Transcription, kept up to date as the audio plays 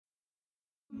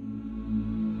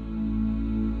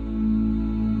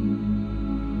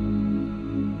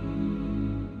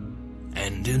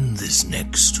And in this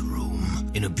next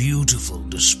room, in a beautiful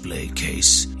display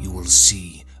case, you will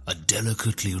see a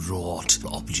delicately wrought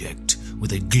object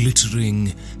with a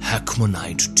glittering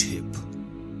Hakmonite tip.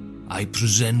 I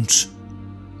present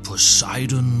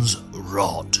Poseidon's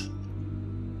Rod.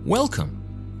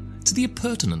 Welcome to the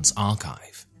Appurtenance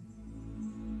Archive.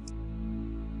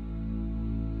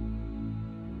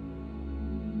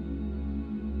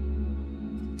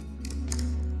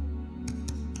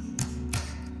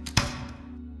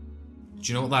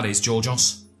 Do you know what that is,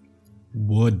 Georgios?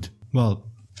 Wood.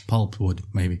 Well, pulp wood,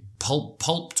 maybe.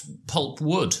 Pulp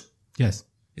wood? Yes.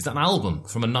 Is that an album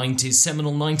from a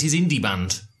seminal 90s indie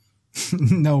band?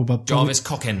 No, but... Jarvis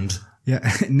Cockend.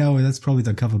 Yeah, no, that's probably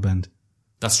the cover band.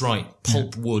 That's right,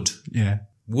 pulp wood. Yeah.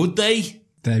 Would they?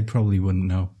 They probably wouldn't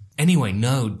know. Anyway,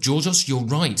 no, Georgios, you're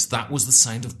right. That was the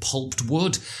sound of pulped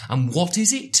wood. And what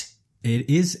is it? It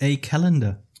is a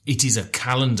calendar. It is a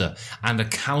calendar. And a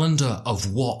calendar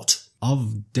of what?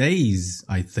 Of days,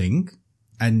 I think.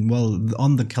 And, well,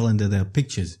 on the calendar there are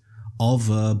pictures of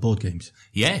board games.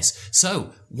 Yes.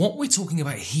 So, what we're talking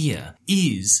about here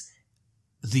is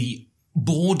the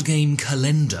board game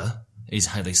calendar, is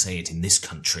how they say it in this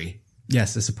country.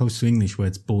 Yes, as opposed to English where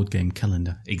it's board game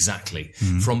calendar. Exactly.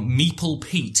 From Meeple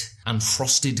Pete and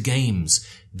Frosted Games.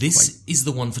 This is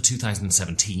the one for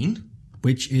 2017.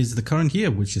 Which is the current year,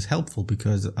 which is helpful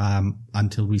because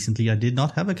until recently I did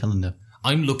not have a calendar.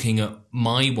 I'm looking at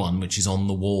my one, which is on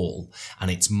the wall,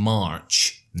 and it's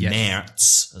March. Yes.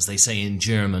 März, as they say in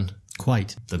German.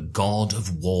 Quite. The god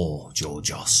of war,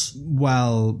 Georgios.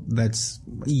 Well,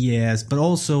 yes, but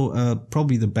also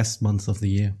probably the best month of the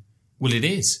year. Well, it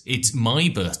is. It's my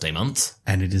birthday month.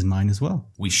 And it is mine as well.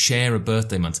 We share a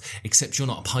birthday month, except you're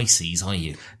not a Pisces, are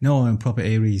you? No, I'm proper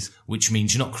Aries. Which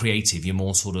means you're not creative, you're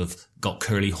more sort of got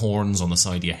curly horns on the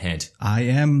side of your head. I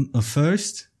am a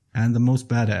first and the most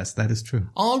badass, that is true.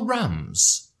 Are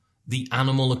rams the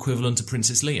animal equivalent of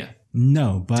Princess Leia?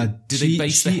 No, but... Did they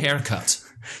base the haircut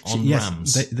on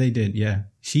rams? Yes, they did, yeah.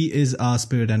 She is our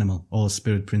spirit animal, or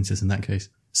spirit princess in that case.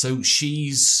 So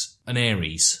she's an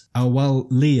Aries. Oh, well,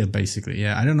 Leia, basically,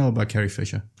 yeah. I don't know about Carrie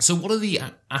Fisher. So what are the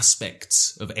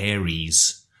aspects of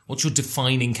Aries? What's your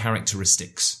defining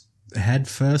characteristics? Head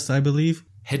first, I believe.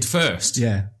 Head first?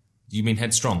 Yeah. You mean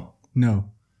headstrong? No.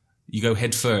 You go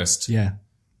head first? Yeah.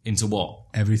 Into what?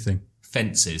 Everything.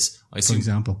 Fences, I assume. For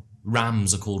example.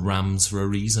 Rams are called rams for a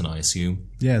reason, I assume.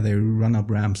 Yeah, they run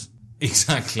up rams.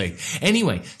 Exactly.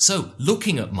 Anyway, so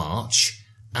looking at March...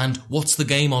 And what's the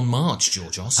game on March,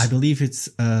 Georgios? I believe it's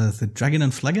the Dragon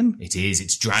and Flagon. It is.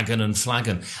 It's Dragon and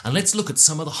Flagon. And let's look at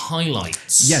some of the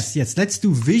highlights. Yes. Let's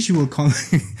do visual.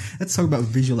 Let's talk about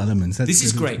visual elements. This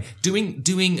is great.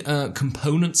 Doing a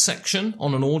component section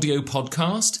on an audio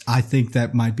podcast. I think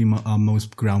that might be our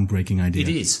most groundbreaking idea. It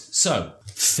is. So,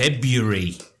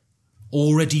 February.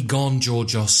 Already gone,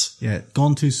 Georgios. Yeah,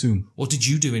 gone too soon. What did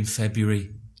you do in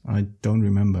February? I don't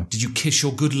remember. Did you kiss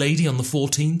your good lady on the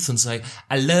 14th and say,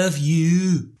 I love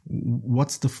you?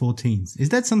 What's the 14th? Is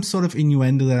that some sort of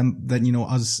innuendo that you know,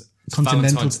 us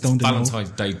continentals don't know?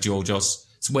 Valentine's Day, Georgios.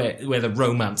 It's where the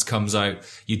romance comes out.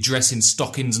 You dress in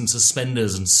stockings and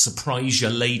suspenders and surprise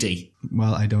your lady.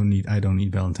 Well, I don't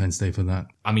need Valentine's Day for that.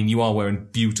 I mean, you are wearing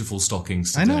beautiful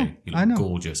stockings today. I know. You look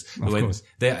gorgeous. Of course.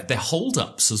 They're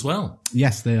hold-ups as well.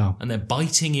 Yes, they are. And they're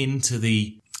biting into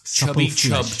the Supple chubby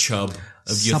flesh. chub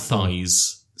of your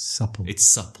thighs. Supple. It's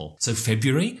supple. So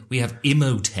February, we have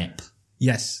Imhotep.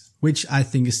 Yes, which I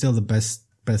think is still the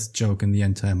best joke in the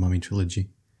entire Mummy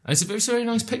trilogy. And it's a very, very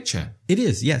nice picture. It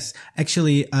is, yes.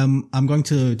 Actually, I'm going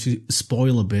to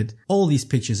spoil a bit. All these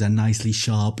pictures are nicely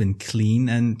sharp and clean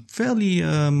and fairly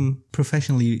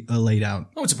professionally laid out.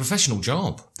 Oh, it's a professional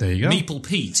job. There you go. Meeple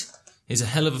Pete is a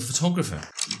hell of a photographer.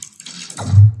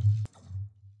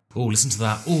 Oh, listen to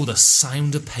that. Oh, the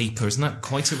sound of paper. Isn't that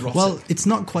quite erotic? Well, it's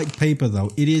not quite paper, though.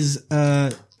 It is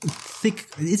thick.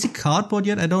 Is it cardboard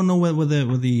yet? I don't know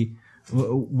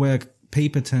where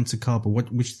paper turns to cardboard.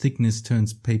 Which thickness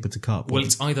turns paper to cardboard? Well,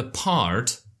 it's either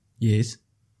pard... Yes.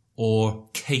 Or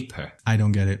caper. I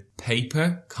don't get it.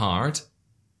 Paper, card,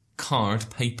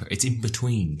 paper. It's in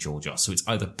between, Georgios. So it's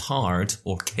either pard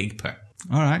or caper.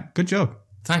 All right. Good job.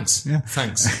 Thanks. Yeah.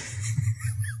 Thanks.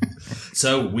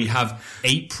 So we have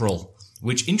April,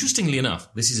 which interestingly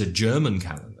enough, this is a German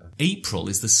calendar. April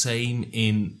is the same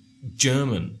in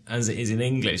German as it is in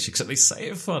English, except they say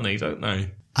it funny, don't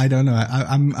they? I don't know.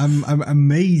 I'm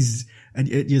amazed at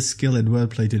your skill at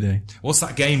wordplay today. What's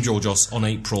that game, Georgios, on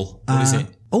April? What is it?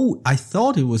 Oh, I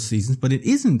thought it was Seasons, but it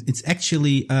isn't. It's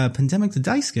actually Pandemic the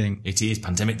Dice game. It is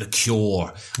Pandemic the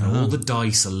Cure. And all the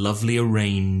dice are lovely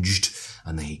arranged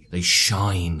and they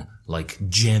shine like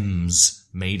gems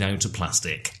made out of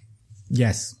plastic.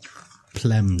 Yes.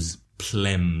 Plems.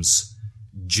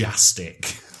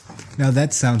 Jastic. Now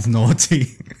that sounds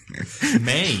naughty.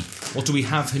 May. What do we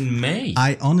have in May?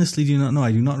 I honestly do not know.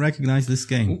 I do not recognize this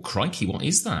game. Oh, crikey, what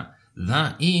is that?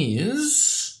 That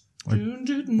is...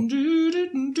 It's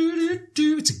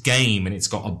a game, and it's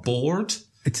got a board.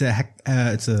 It's a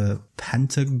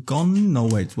pentagon? No,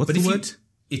 wait, what's the word?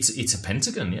 It's a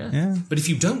pentagon, yeah. Yeah. But if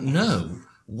you don't know,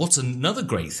 what's another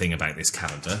great thing about this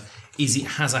calendar is it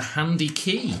has a handy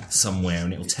key somewhere,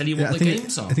 and it'll tell you what the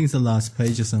games are. I think it's the last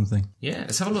page or something. Yeah,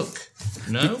 let's have a look.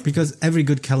 No? Because every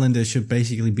good calendar should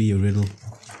basically be a riddle.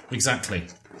 Exactly.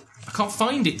 I can't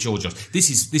find it, Georgios.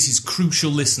 This is crucial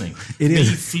listening. It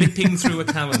is. Me flipping through a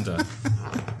calendar.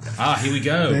 Here we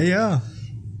go. There you are.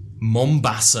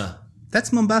 Mombasa.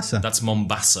 That's Mombasa. That's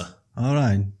Mombasa. All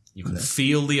right. You can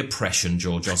feel the oppression,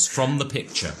 Georgios, from the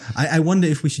picture. I wonder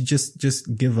if we should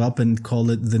just give up and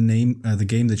call it the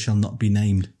game that shall not be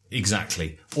named.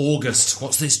 Exactly. August.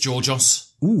 What's this, Georgios?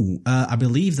 Ooh, I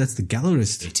believe that's the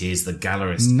Gallerist. It is the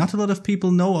Gallerist. Not a lot of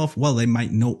people know of, well, they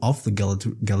might know of the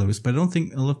Gallerist, but I don't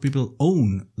think a lot of people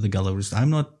own the Gallerist. I'm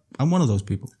one of those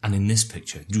people. And in this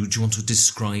picture, do you want to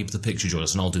describe the picture,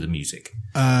 Georgios, and I'll do the music?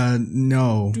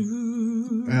 No.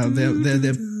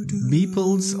 They're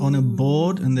meeples on a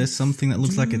board, and there's something that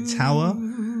looks like a tower,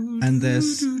 and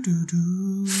there's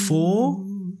four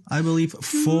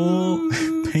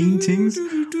paintings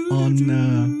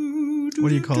on, what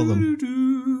do you call them?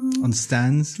 On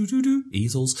stands.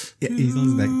 Easels. Yeah,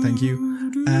 easels, thank you.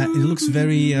 It looks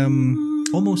very,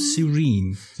 almost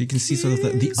serene. So you can see sort of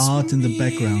the art in the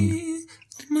background.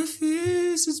 My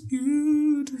face is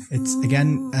beautiful. It's,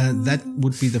 again, that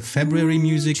would be the February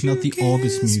music, not the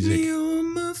August music.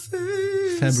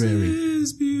 February.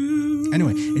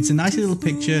 Anyway, it's a nice little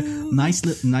picture, nice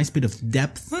bit of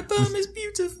depth. My bum is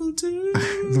beautiful too.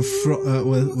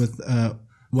 With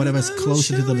whatever's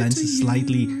closer to the lens is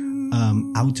slightly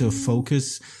out of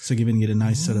focus, so giving it a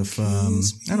nice sort of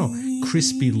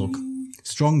crispy look.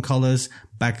 Strong colors,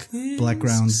 black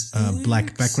background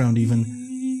even,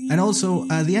 and also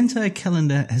the entire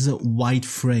calendar has a white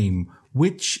frame,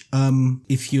 which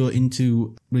if you're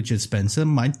into Richard Spencer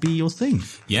might be your thing.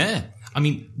 Yeah, I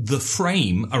mean the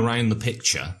frame around the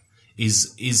picture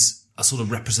is a sort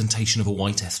of representation of a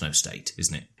white ethno-state,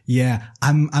 isn't it? Yeah,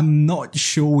 I'm not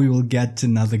sure we will get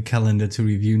another calendar to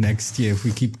review next year if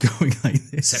we keep going like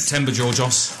this. September,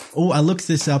 Georgios. Oh, I looked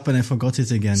this up and I forgot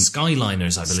it again.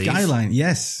 Skyliners, I believe. Skyline,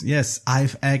 yes.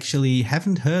 I've actually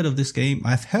haven't heard of this game.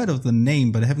 I've heard of the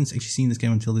name, but I haven't actually seen this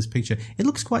game until this picture. It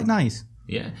looks quite nice.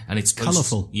 Yeah, and it's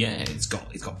colourful. Yeah, it's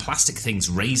got plastic things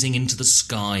raising into the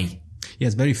sky. Yeah,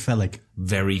 it's very phallic.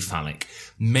 Very phallic.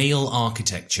 Male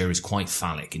architecture is quite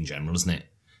phallic in general, isn't it?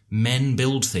 Men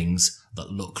build things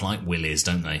that look like willies,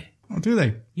 don't they? Oh, do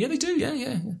they? Yeah, they do.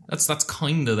 Yeah. That's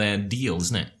kind of their deal,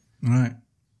 isn't it? Right.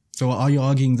 So are you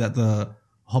arguing that the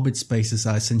Hobbit spaces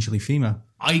are essentially female?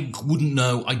 I wouldn't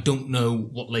know. I don't know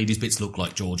what ladies' bits look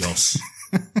like, Georgios.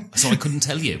 So I couldn't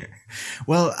tell you.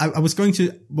 Well, I was going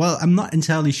to... Well, I'm not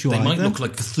entirely sure. They might look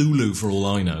like Cthulhu for all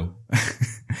I know.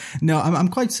 No, I'm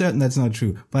quite certain that's not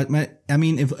true. But I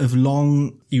mean, if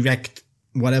long, erect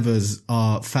whatevers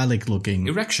are phallic looking.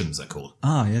 Erections, they're called.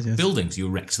 Ah, yes. Buildings, you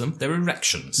erect them. They're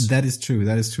erections. That is true.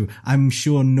 I'm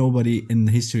sure nobody in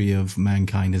the history of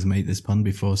mankind has made this pun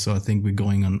before, so I think we're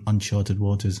going on uncharted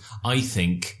waters. I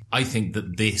think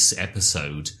that this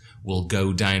episode will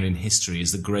go down in history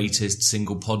as the greatest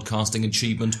single podcasting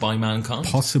achievement by mankind.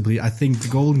 Possibly. I think the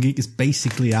Golden Geek is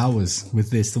basically ours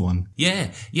with this one. Yeah,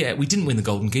 we didn't win the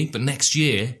Golden Geek, but next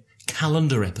year,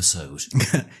 calendar episode.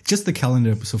 Just the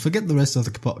calendar episode. Forget the rest of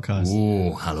the podcast.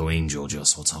 Oh, Halloween,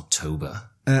 Georgios. What's October?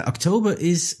 October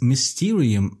is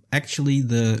Mysterium. Actually,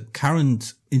 the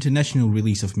current international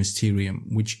release of Mysterium,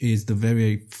 which is the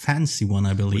very fancy one,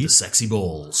 I believe. With the sexy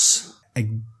balls.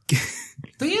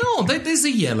 They are. There's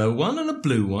a yellow one and a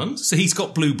blue one. So he's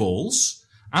got blue balls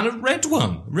and a red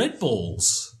one. Red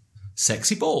balls.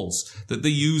 Sexy balls that they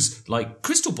use like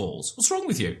crystal balls. What's wrong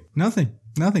with you? Nothing.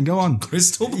 Go on.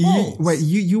 Crystal balls. Let's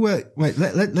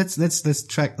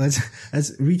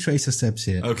retrace the steps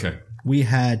here. Okay. We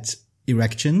had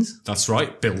erections. That's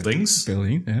right. Buildings.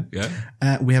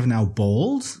 Yeah. We have now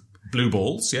balls. Blue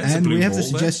balls. Yeah. And we have the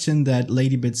suggestion that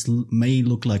lady bits may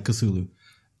look like Cthulhu.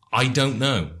 I don't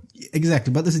know.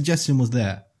 Exactly, but the suggestion was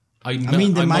there. I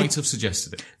might have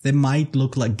suggested it. They might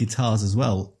look like guitars as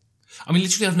well. I mean,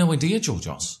 literally, I have no idea,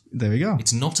 Georgios. There we go.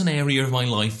 It's not an area of my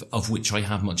life of which I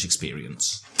have much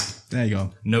experience. There you go.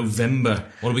 November.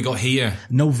 What have we got here?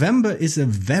 November is a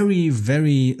very,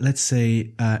 very, let's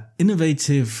say,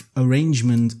 innovative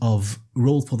arrangement of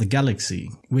Roll for the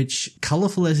Galaxy, which,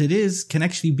 colorful as it is, can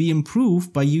actually be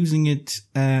improved by using it,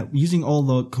 using all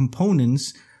the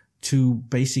components to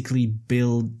basically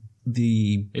build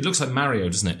the... It looks like Mario,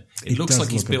 doesn't it? It looks like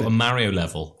he's built a Mario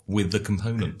level with the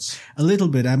components. A little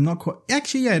bit. I'm not quite...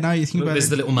 Actually, yeah, now you think about it. There's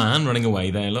the little man running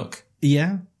away there, look.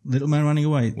 Yeah, little man running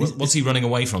away. What's he running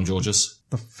away from, Georges?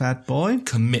 The fat boy?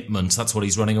 Commitment. That's what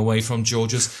he's running away from,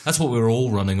 Georges. That's what we're all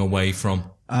running away from.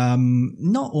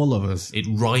 Not all of us. It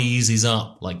rises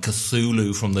up like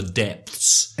Cthulhu from the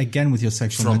depths. Again with your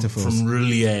sexual metaphors. From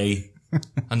Roulier.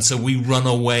 And so we run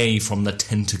away from the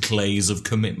tentacles of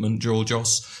commitment,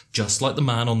 Georgios, just like the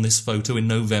man on this photo in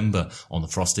November on the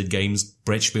Frosted Games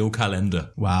Brettspielkalender.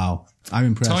 Wow. I'm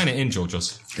impressed. Tying it in,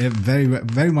 Georgios. Very,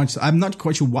 very much so. I'm not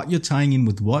quite sure what you're tying in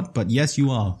with what, but yes,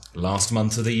 you are. Last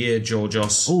month of the year,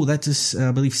 Georgios. Oh, that is,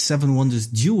 I believe, Seven Wonders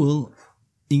Duel,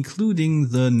 including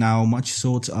the now much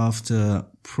sought after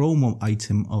promo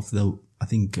item of the, I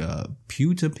think,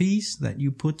 pewter piece that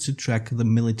you put to track the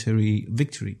military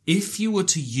victory. If you were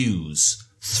to use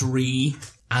 3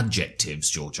 adjectives,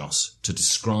 Georgios, to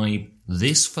describe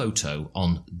this photo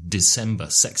on December,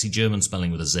 sexy German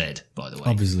spelling with a Z, by the way.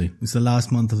 Obviously. It's the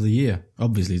last month of the year.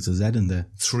 Obviously, it's a Z in there.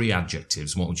 3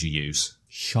 adjectives, what would you use?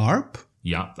 Sharp.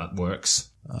 Yeah, that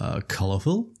works.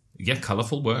 Colourful. Yeah,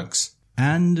 colourful works.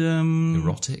 And,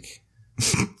 erotic.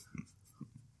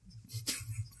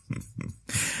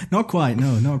 Not quite,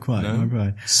 no, not quite, not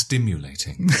quite.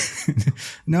 Stimulating.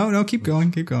 No, keep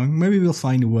going. Maybe we'll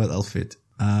find a word that'll fit.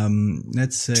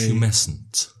 Let's say...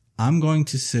 Tumescent. I'm going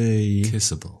to say...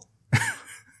 Kissable.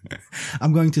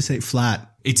 I'm going to say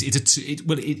flat.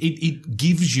 It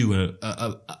gives you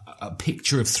a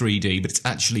picture of 3D, but it's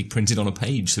actually printed on a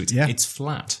page, so it's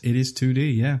flat. It is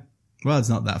 2D, yeah. Well, it's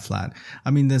not that flat. I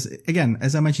mean, there's, again,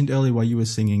 as I mentioned earlier while you were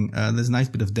singing, there's a nice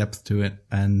bit of depth to it,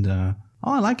 and,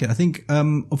 I like it. I think,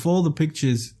 of all the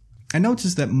pictures, I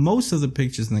noticed that most of the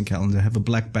pictures in the calendar have a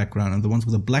black background, and the ones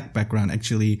with a black background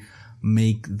actually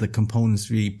make the components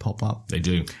really pop up. They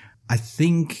do. I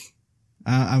think,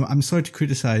 I'm sorry to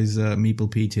criticize, Meeple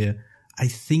Pete here. I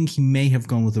think he may have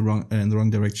gone with in the wrong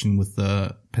direction with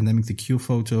the Pandemic the Cure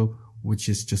photo, which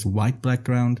is just white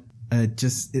background.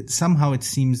 Somehow it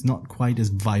seems not quite as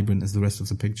vibrant as the rest of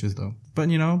the pictures though. But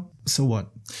so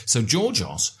what? So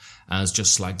Georgios has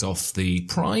just slagged off the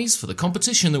prize for the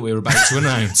competition that we're about to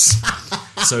announce.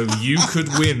 So you could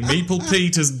win. Meeple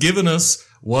Pete has given us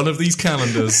one of these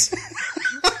calendars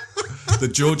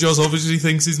that Georgios obviously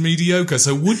thinks is mediocre.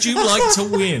 So would you like to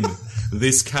win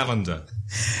this calendar?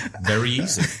 Very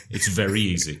easy. It's very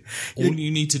easy. All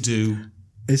you need to do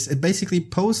is basically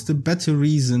post a better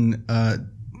reason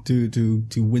to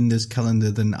win this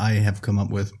calendar than I have come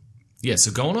up with. Yeah,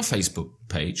 so go on our Facebook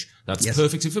page. That's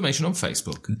perfect information on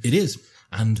Facebook. It is.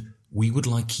 And we would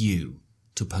like you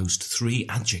to post 3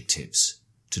 adjectives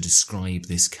to describe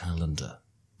this calendar.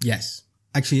 Yes.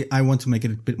 Actually, I want to make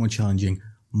it a bit more challenging.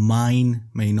 Mine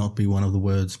may not be one of the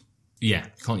words. Yeah,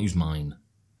 can't use mine.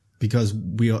 Because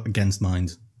we are against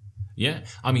mines. Yeah.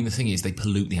 I mean, the thing is, they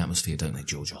pollute the atmosphere, don't they,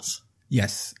 Georgios?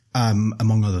 Yes.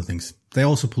 Among other things. They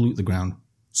also pollute the ground.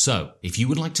 So, if you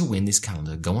would like to win this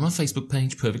calendar, go on our Facebook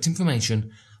page, Perfect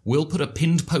Information. We'll put a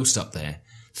pinned post up there.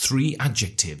 3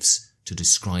 adjectives to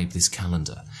describe this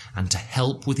calendar. And to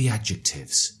help with the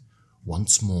adjectives,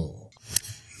 once more.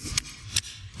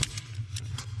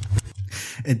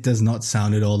 It does not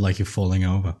sound at all like you're falling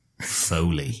over.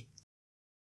 Foley.